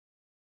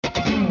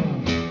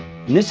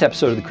In this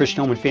episode of the Christian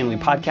Home and Family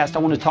Podcast, I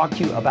want to talk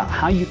to you about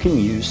how you can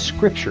use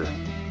Scripture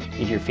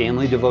in your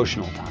family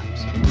devotional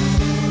times.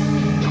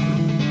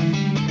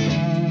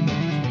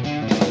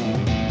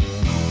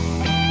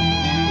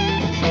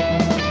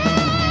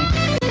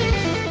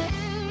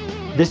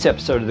 This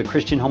episode of the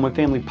Christian Home and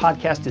Family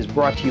Podcast is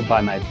brought to you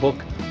by my book,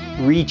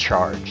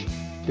 Recharge: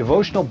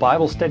 Devotional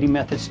Bible Study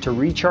Methods to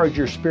Recharge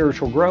Your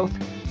Spiritual Growth,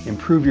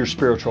 Improve Your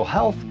Spiritual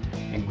Health,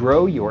 and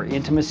Grow Your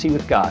Intimacy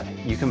with God.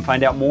 You can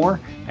find out more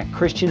at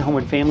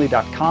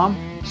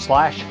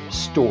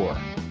christianhomeandfamily.com/store.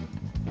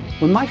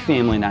 When my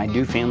family and I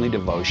do family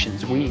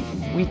devotions, we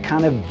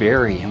kind of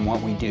vary in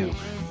what we do.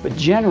 But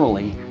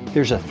generally,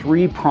 there's a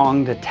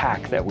three-pronged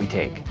attack that we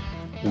take.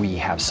 We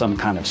have some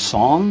kind of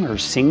song or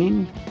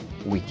singing,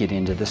 we get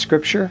into the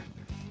Scripture,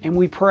 and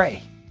we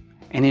pray.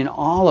 And in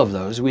all of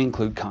those, we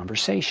include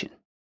conversation.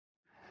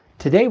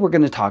 Today, we're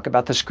going to talk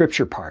about the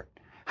Scripture part.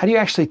 How do you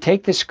actually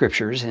take the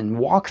Scriptures and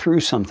walk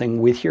through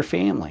something with your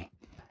family?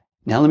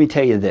 Now, let me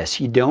tell you this.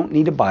 You don't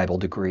need a Bible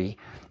degree,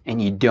 and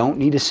you don't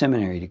need a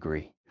seminary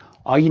degree.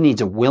 All you need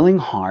is a willing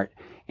heart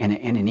and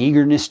an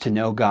eagerness to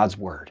know God's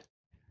Word.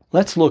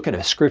 Let's look at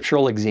a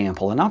scriptural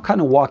example, and I'll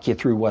kind of walk you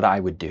through what I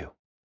would do.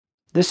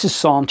 This is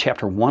Psalm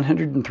chapter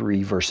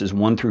 103, verses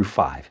 1 through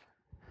 5.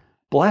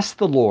 Bless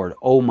the Lord,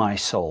 O my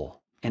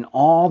soul, and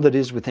all that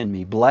is within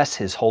me. Bless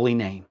His holy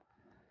name.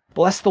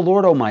 Bless the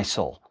Lord, O my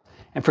soul,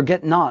 and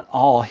forget not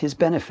all His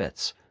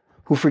benefits,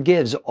 who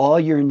forgives all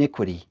your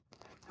iniquity,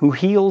 who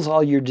heals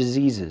all your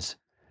diseases,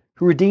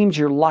 who redeems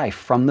your life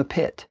from the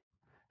pit,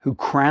 who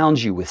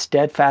crowns you with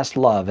steadfast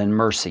love and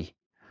mercy,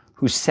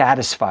 who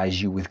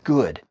satisfies you with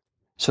good,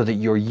 so that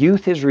your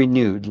youth is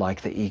renewed like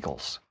the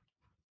eagles.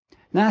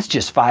 Now, that's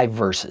just 5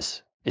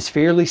 verses. It's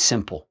fairly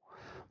simple.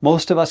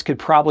 Most of us could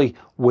probably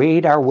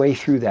wade our way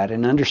through that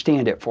and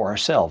understand it for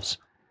ourselves.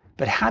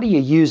 But how do you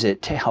use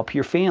it to help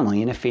your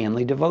family in a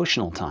family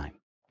devotional time?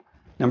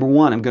 Number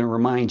 1, I'm going to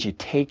remind you,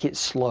 take it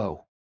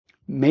slow.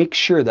 Make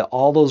sure that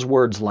all those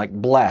words like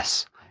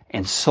bless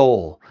and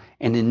soul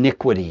and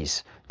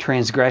iniquities,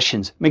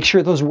 transgressions, make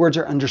sure those words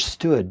are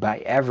understood by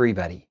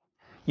everybody.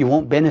 You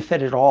won't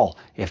benefit at all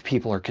if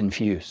people are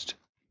confused.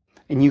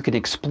 And you can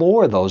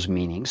explore those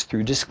meanings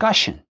through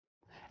discussion.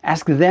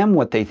 Ask them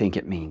what they think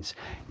it means.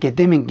 Get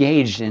them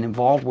engaged and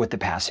involved with the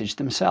passage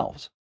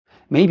themselves.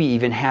 Maybe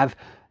even have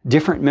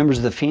different members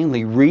of the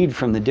family read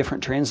from the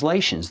different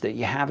translations that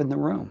you have in the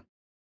room.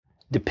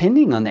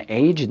 Depending on the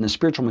age and the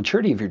spiritual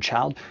maturity of your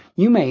child,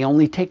 you may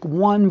only take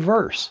 1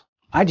 verse.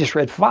 I just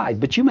read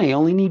 5, but you may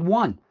only need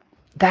 1.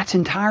 That's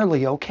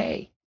entirely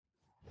okay.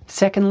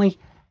 Secondly,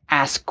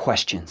 ask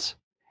questions.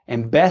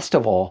 And best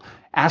of all,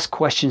 ask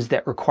questions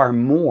that require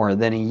more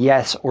than a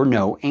yes or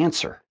no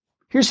answer.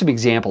 Here's some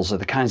examples of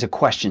the kinds of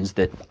questions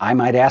that I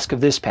might ask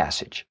of this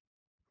passage.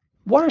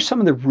 What are some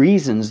of the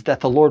reasons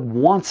that the Lord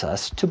wants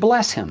us to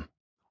bless Him?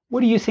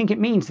 What do you think it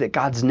means that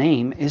God's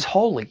name is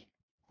holy?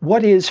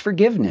 What is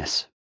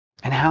forgiveness?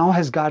 And how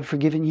has God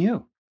forgiven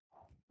you?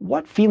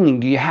 What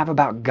feeling do you have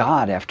about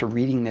God after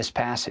reading this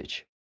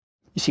passage?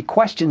 You see,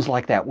 questions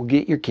like that will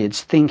get your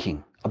kids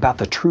thinking about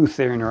the truth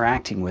they're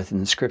interacting with in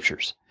the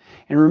Scriptures.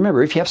 And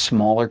remember, if you have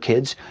smaller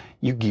kids,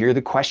 you gear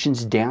the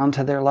questions down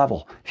to their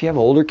level. If you have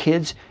older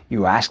kids,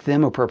 you ask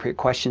them appropriate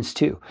questions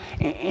too.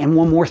 And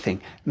one more thing,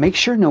 make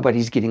sure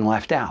nobody's getting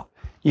left out.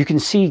 You can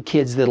see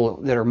kids that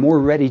are more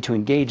ready to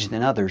engage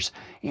than others,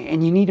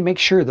 and you need to make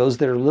sure those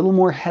that are a little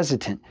more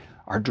hesitant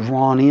are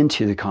drawn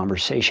into the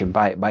conversation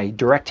by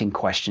directing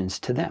questions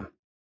to them.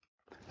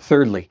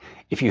 Thirdly,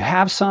 if you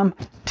have some,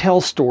 tell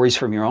stories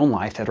from your own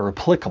life that are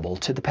applicable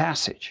to the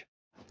passage.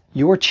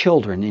 Your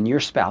children and your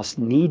spouse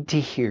need to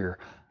hear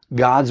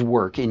God's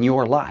work in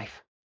your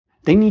life.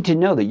 They need to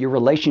know that your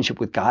relationship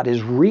with God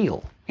is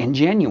real and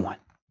genuine.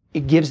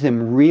 It gives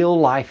them real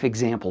life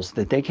examples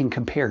that they can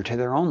compare to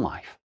their own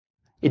life.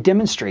 It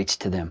demonstrates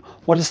to them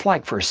what it's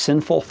like for a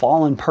sinful,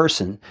 fallen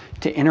person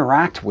to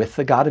interact with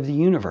the God of the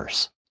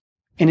universe.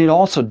 And it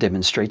also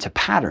demonstrates a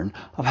pattern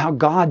of how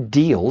God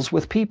deals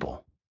with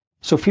people.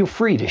 So feel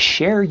free to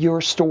share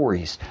your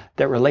stories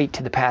that relate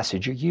to the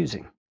passage you're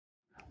using.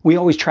 We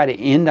always try to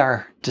end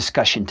our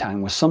discussion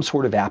time with some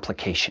sort of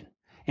application.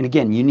 And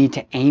again, you need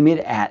to aim it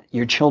at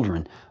your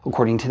children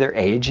according to their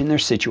age and their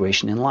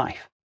situation in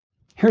life.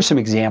 Here are some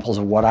examples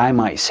of what I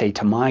might say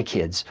to my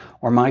kids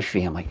or my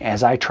family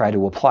as I try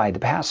to apply the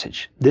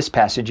passage, this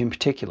passage in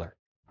particular.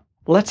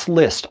 Let's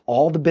list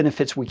all the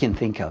benefits we can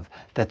think of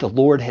that the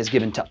Lord has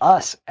given to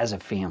us as a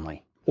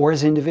family or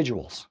as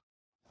individuals.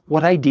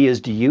 What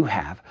ideas do you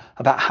have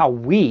about how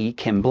we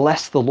can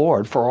bless the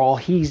Lord for all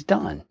He's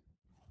done?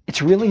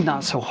 It's really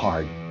not so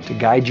hard to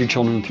guide your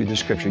children through the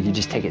Scripture. You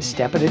just take it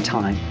step at a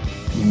time,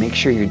 you make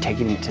sure you're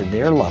taking it to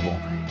their level,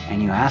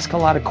 and you ask a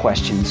lot of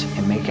questions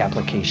and make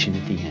application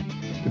at the end.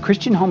 The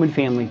Christian Home and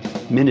Family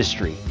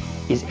Ministry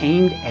is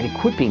aimed at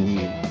equipping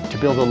you to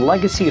build a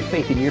legacy of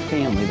faith in your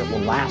family that will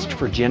last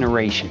for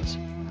generations.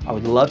 I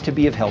would love to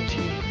be of help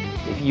to you.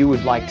 If you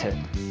would like to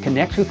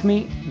connect with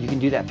me, you can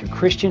do that through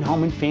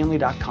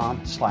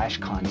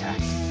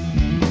christianhomeandfamily.com/contact.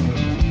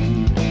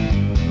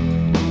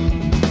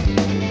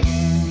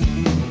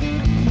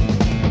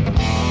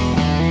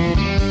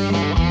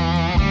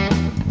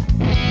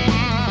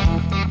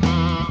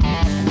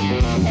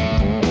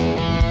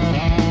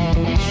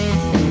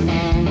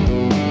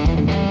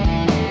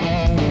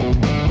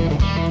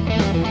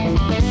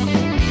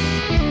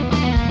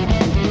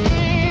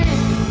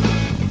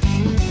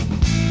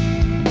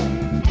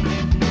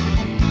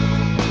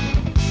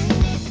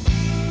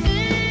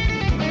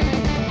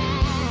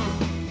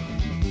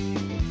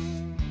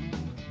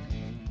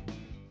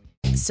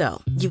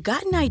 So, you've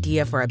got an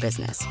idea for a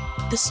business,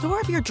 the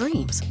store of your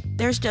dreams.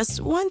 There's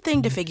just one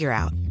thing to figure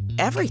out: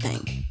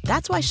 everything.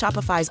 That's why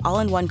Shopify's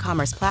all-in-one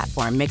commerce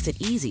platform makes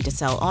it easy to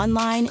sell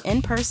online,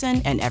 in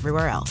person, and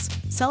everywhere else.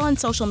 Sell on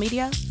social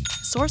media,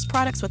 source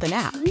products with an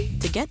app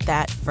to get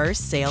that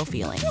first sale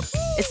feeling.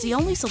 It's the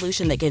only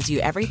solution that gives you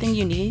everything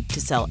you need to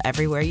sell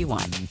everywhere you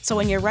want. So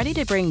when you're ready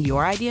to bring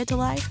your idea to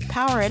life,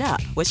 power it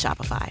up with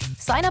Shopify.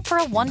 Sign up for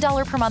a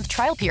 $1 per month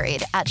trial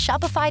period at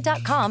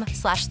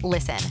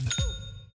shopify.com/listen.